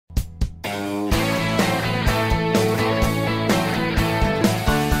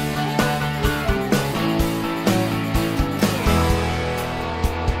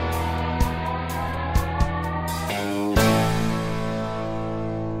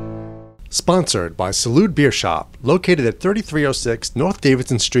Sponsored by Salud Beer Shop, located at 3306 North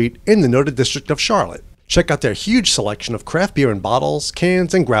Davidson Street in the noted district of Charlotte. Check out their huge selection of craft beer in bottles,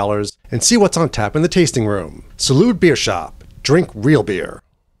 cans, and growlers, and see what's on tap in the tasting room. Salud Beer Shop. Drink real beer.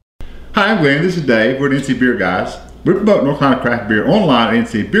 Hi, I'm Glenn. This is Dave. We're at NC Beer Guys. We promote North Carolina craft beer online at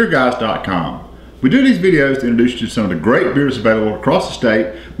ncbeerguys.com. We do these videos to introduce you to some of the great beers available across the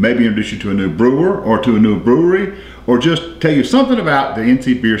state, maybe introduce you to a new brewer or to a new brewery, or just tell you something about the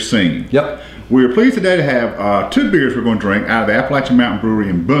NC beer scene. Yep. We are pleased today to have two beers we're going to drink out of the Appalachian Mountain Brewery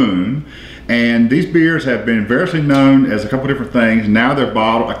in Boone. And these beers have been variously known as a couple different things. Now they're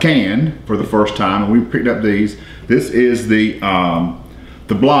canned for the first time, and we picked up these. This is the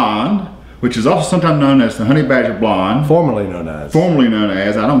Blonde, which is also sometimes known as the Honey Badger Blonde. Formerly known as. Formerly known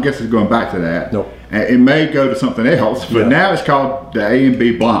as. I don't guess it's going back to that. Nope. It may go to something else, but now it's called the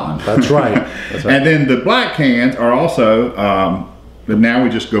A&B Blonde. That's right. That's right. And then the black cans are also, now we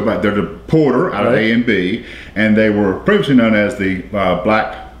just go back, they're the Porter out of A&B, and they were previously known as the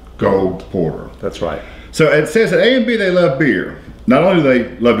Black Gold Porter. That's right. So it says at A&B they love beer. Not only do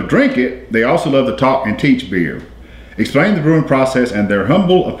they love to drink it, they also love to talk and teach beer. Explain the brewing process and their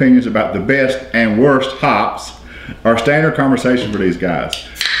humble opinions about the best and worst hops are standard conversation for these guys.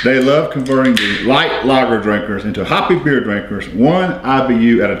 They love converting the light lager drinkers into hoppy beer drinkers, one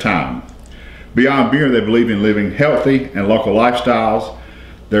IBU at a time. Beyond beer, they believe in living healthy and local lifestyles.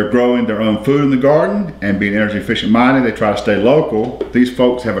 They're growing their own food in the garden and being energy efficient minded. They try to stay local. These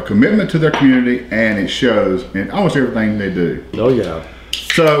folks have a commitment to their community, and it shows in almost everything they do. Oh yeah.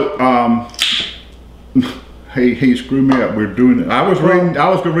 So, he screwed me up. We're doing it. I was going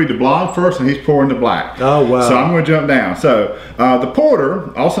to read the blonde first, and he's pouring the black. Oh wow! So I'm going to jump down. So the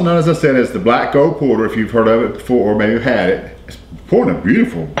porter, also known as I said as the Black Gold Porter, if you've heard of it before or maybe you've had it, it's pouring a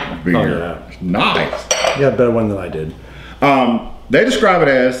beautiful beer. Oh yeah, it's nice. You had a better one than I did. They describe it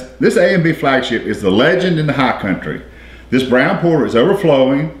as this A&B flagship is the legend in the high country. This brown porter is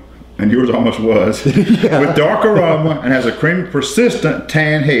overflowing. And yours almost was, with dark aroma and has a creamy, persistent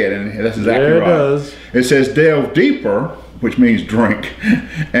tan head, and that's exactly right. It does. It says delve deeper, which means drink,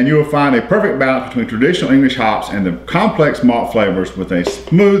 and you will find a perfect balance between traditional English hops and the complex malt flavors with a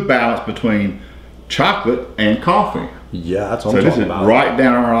smooth balance between chocolate and coffee. Yeah, that's what I'm talking about. So this is right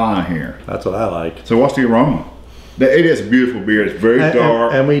down our line here. That's what I like. So what's the aroma? It is a beautiful beer. It's very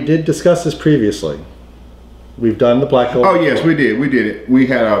dark. And we did discuss this previously. We've done the Black Gold. Oh yes, we did. We did it. We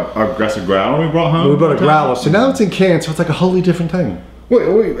had a growler we brought home. We brought a growler. So now it's in cans, so it's like a wholly different thing.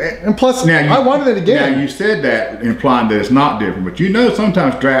 And plus, I wanted it again. Now you said that implying that it's not different, but you know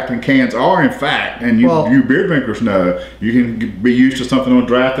sometimes draft and cans are in fact, and you beer drinkers know, you can be used to something on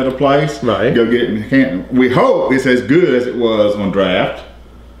draft at a place. Right. Go get it in the can. We hope it's as good as it was on draft,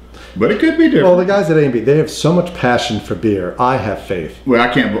 but it could be different. Well, the guys at A&B, they have so much passion for beer. I have faith. Well,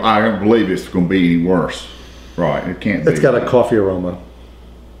 I don't believe it's going to be any worse. Right, it can't be. It's got a coffee aroma.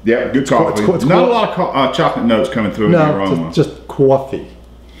 Yeah, good coffee. It's not a lot of chocolate notes coming through in the aroma. No, just coffee.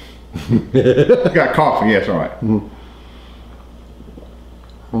 You got coffee, yes, right.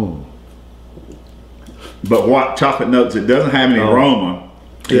 But what chocolate notes, it doesn't have any aroma.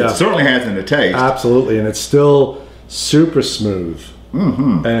 It certainly has in the taste. Absolutely, and it's still super smooth.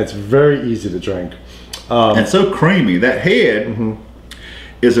 And it's very easy to drink. And so creamy. That head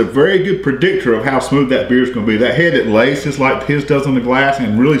is a very good predictor of how smooth that beer is going to be. That head that laces like his does on the glass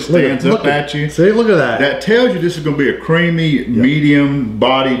and really stands up at you. See, look at that. That tells you this is going to be a creamy, medium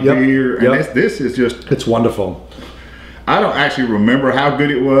bodied beer. And this is just... It's wonderful. I don't actually remember how good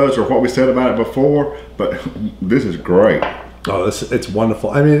it was or what we said about it before, but this is great. Oh, it's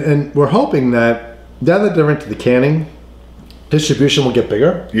wonderful. I mean, and we're hoping that now that they're into the canning, distribution will get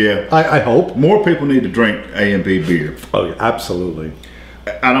bigger. Yeah. I hope. More people need to drink A&B beer. Oh, yeah, absolutely.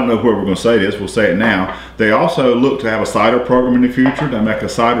 I don't know where we're going to say this. We'll say it now. They also look to have a cider program in the future. They make a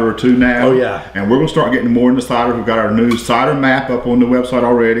cider or two now. Oh, yeah. And we're going to start getting more into cider. We've got our new cider map up on the website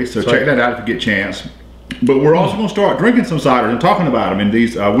already. So check that out if you get a chance. But we're also going to start drinking some ciders and talking about them in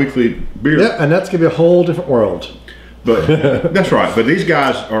these weekly beers. Yeah, and that's going to be a whole different world. But that's right. But these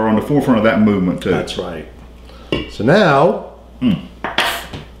guys are on the forefront of that movement too. That's right. So now,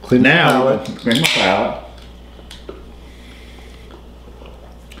 clean my palate. Clean my palate.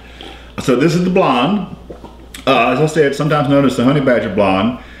 So this is the Blonde. As I said, sometimes known as the Honey Badger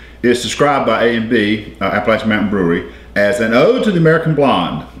Blonde. It's described by A&B, Appalachian Mountain Brewery, as an ode to the American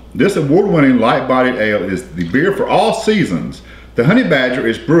blonde. This award-winning light-bodied ale is the beer for all seasons, The Honey Badger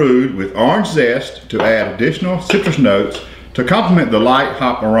is brewed with orange zest to add additional citrus notes to complement the light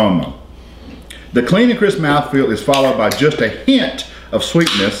hop aroma. The clean and crisp mouthfeel is followed by just a hint of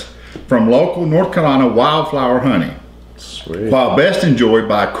sweetness from local North Carolina wildflower honey. Sweet. While best enjoyed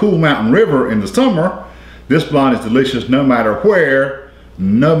by a cool mountain river in the summer, this blonde is delicious no matter where,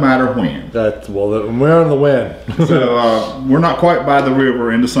 no matter when. We're on the win. So we're not quite by the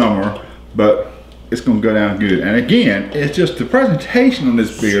river in the summer, but it's going to go down good. And again, it's just the presentation on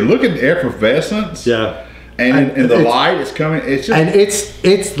this beer. Look at the effervescence. Yeah. And the light is coming. It's just, and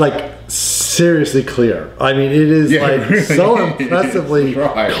it's like seriously clear. I mean, it is like really so impressively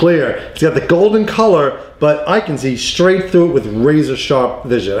clear. It's got the golden color, but I can see straight through it with razor sharp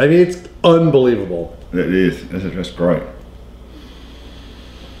vision. I mean, it's unbelievable. It is. That's great.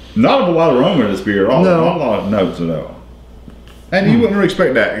 Not a lot of aroma in this beer at all. No. Not a lot of notes at all. And you wouldn't really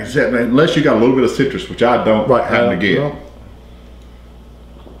expect that, except unless you got a little bit of citrus, which I don't happen to get. No.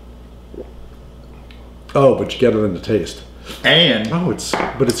 Oh, but you get it in the taste. And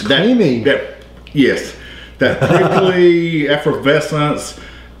it's creamy. Yes, that prickly effervescence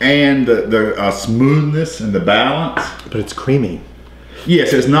and the smoothness and the balance. But it's creamy.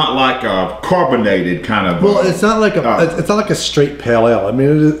 Yes, it's not like a carbonated kind of. Well, it's not like a straight pale ale. I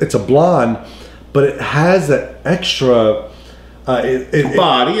mean, it's a blonde, but it has that extra. Body.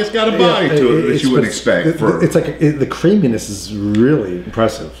 It's got a body to it that you wouldn't expect. It's like the creaminess is really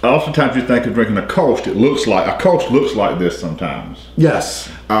impressive. Oftentimes you think of drinking a Kolsch. A Kolsch looks like this sometimes.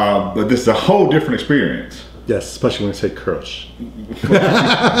 Yes. But this is a whole different experience. Yes, especially when you say Kirsch.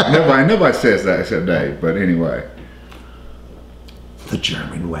 Nobody says that except Dave. But anyway. The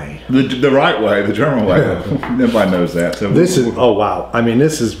German way. The right way, the German way. Nobody knows that. So this is, oh wow. I mean,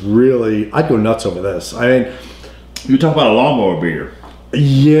 this is really, I'd go nuts over this. I mean, you talk about a lawnmower beer.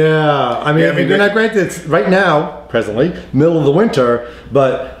 Yeah, I mean, granted, it's right now, presently, middle of the winter,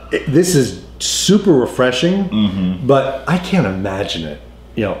 but this is super refreshing. Mm-hmm. But I can't imagine it.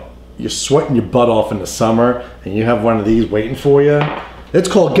 You know, you're sweating your butt off in the summer, and you have one of these waiting for you. It's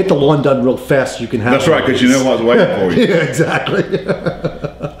called get the lawn done real fast so you can have. That's right, because you know what's waiting for you. Yeah, exactly. And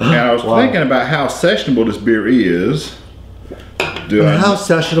I was thinking about how sessionable this beer is. How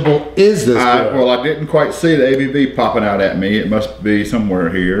sessionable is this beer? Well, I didn't quite see the ABV popping out at me. It must be somewhere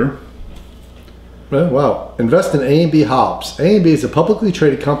here. Wow. Invest in A&B Hops. A&B is a publicly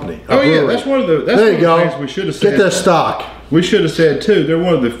traded company. Yeah, that's one of the things we should have said. Get their stock. We should have said, too, they're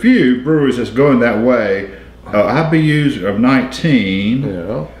one of the few breweries that's going that way. IBUs of 19. Yeah.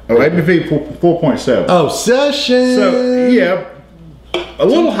 Oh, ABV 4.7. Oh, session. So, yeah, a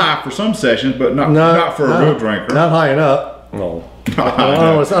little high for some sessions, but not for a real drinker. Not high enough. No.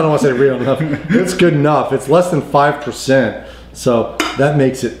 I don't want to say real enough. It's good enough. It's less than 5%. So that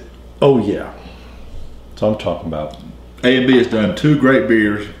makes it, oh yeah. That's what I'm talking about. A&B has done 2 great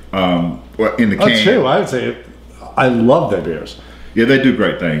beers in the can. That's true. I would say I love their beers. Yeah, they do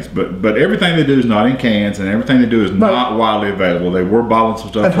great things, but everything they do is not in cans, and everything they do is not widely available. They were bottling some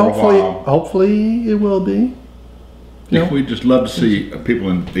stuff for a while. Hopefully it will be. We'd just love to see people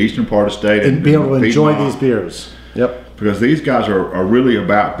in the eastern part of the state and be able to enjoy these beers. Yep. Because these guys are really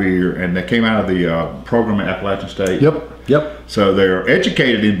about beer, and they came out of the program at Appalachian State. Yep. So they're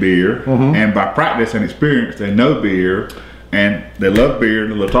educated in beer, and by practice and experience, they know beer, and they love beer,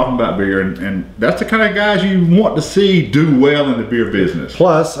 and they love talking about beer, and that's the kind of guys you want to see do well in the beer business.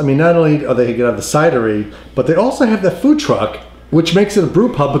 Plus, I mean, not only are they going to have the cidery, but they also have the food truck, which makes it a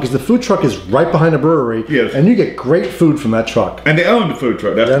brew pub because the food truck is right behind the brewery. Yes. And you get great food from that truck. And they own the food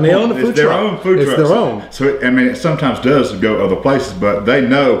truck. They own the food truck. It's their own food truck. It's their own. So it sometimes does go other places, but they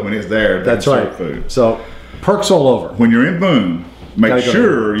know when it's there. That's right. Food. So perks all over. When you're in Boone, make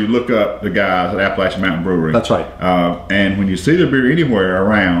sure you look up the guys at Appalachian Mountain Brewery. That's right. And when you see the beer anywhere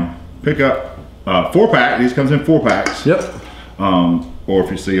around, pick up 4-pack. These comes in 4-packs. Yep. Or if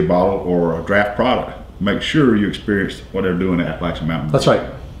you see a bottle or a draft product, make sure you experience what they're doing at Appalachian Mountain Brewery. That's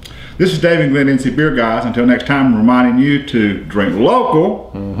right. This is Dave and Glenn, NC Beer Guys. Until next time, reminding you to drink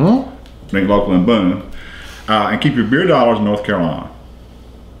local, drink local in Boone, and keep your beer dollars in North Carolina.